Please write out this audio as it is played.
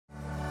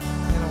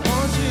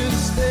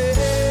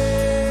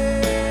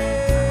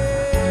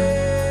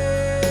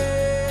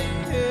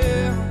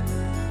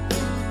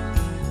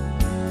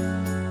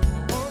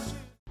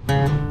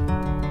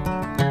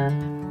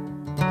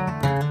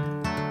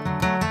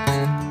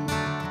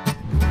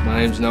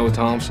name's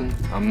Thompson.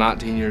 I'm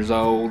 19 years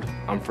old.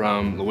 I'm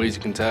from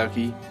Louisa,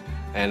 Kentucky,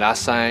 and I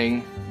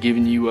sang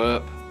Giving You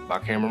Up by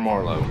Cameron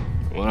Marlowe.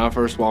 When I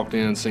first walked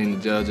in and seen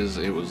the judges,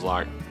 it was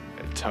like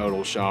a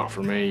total shock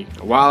for me.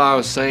 While I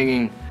was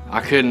singing,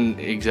 I couldn't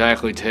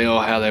exactly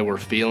tell how they were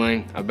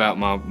feeling about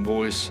my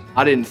voice.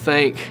 I didn't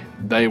think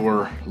they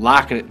were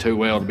liking it too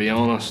well, to be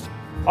honest.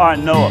 All right,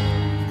 Noah,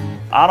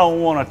 I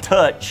don't want to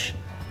touch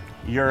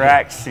your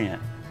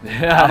accent.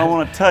 I don't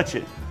want to touch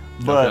it,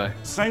 but okay.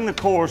 Sing the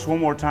chorus one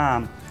more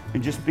time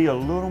and just be a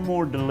little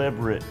more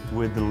deliberate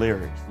with the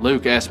lyrics.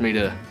 Luke asked me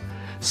to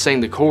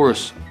sing the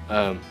chorus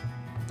of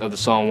the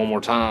song one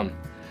more time,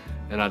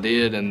 and I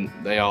did, and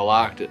they all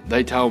liked it.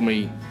 They told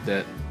me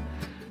that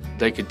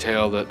they could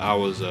tell that I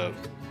was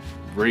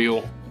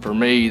real. For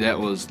me, that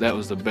was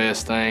the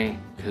best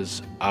thing,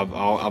 because I've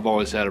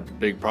always had a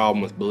big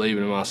problem with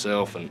believing in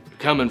myself, and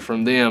coming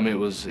from them, it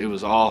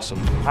was awesome.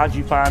 How'd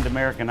you find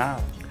American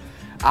Idol?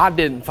 I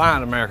didn't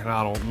find American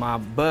Idol. My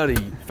buddy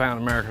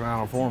found American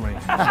Idol for me.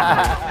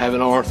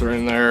 Having Arthur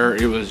in there,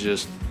 it was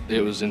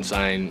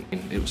insane.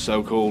 It was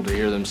so cool to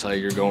hear them say,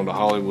 "You're going to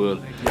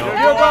Hollywood." You're going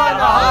to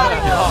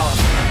Hollywood!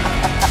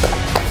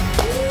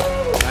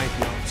 Thank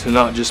you. So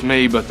not just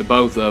me, but the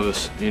both of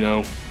us, you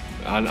know.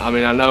 I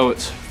mean, I know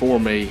it's for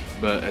me,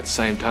 but at the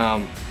same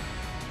time,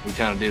 we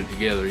kind of did it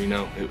together, you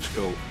know. It was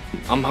cool.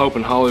 I'm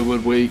hoping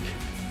Hollywood Week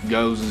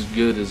goes as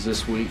good as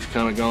this week's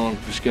kind of gone.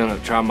 Just gonna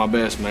try my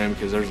best, man,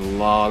 because there's a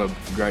lot of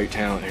great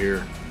talent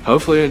here.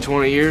 Hopefully in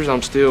 20 years,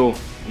 I'm still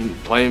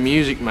playing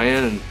music,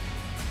 man, and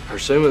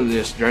pursuing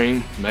this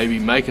dream, maybe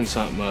making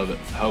something of it,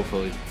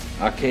 hopefully.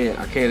 I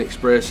can't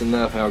express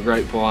enough how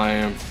grateful I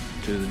am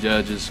to the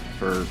judges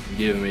for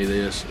giving me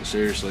this.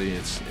 Seriously,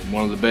 it's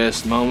one of the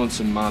best moments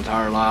in my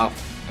entire life,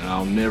 and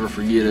I'll never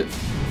forget it.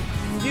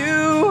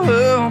 You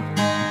will,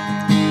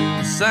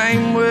 the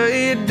same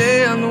way you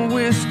did the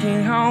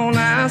whiskey on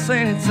ice,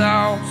 and it's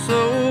all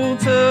so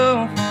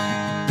tough.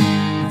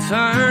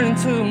 Turn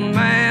into a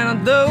man I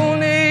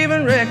don't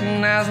even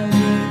recognize. I'm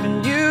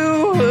giving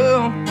you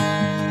up,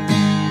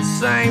 the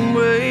same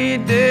way you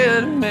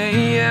did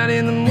me out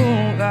in the morning.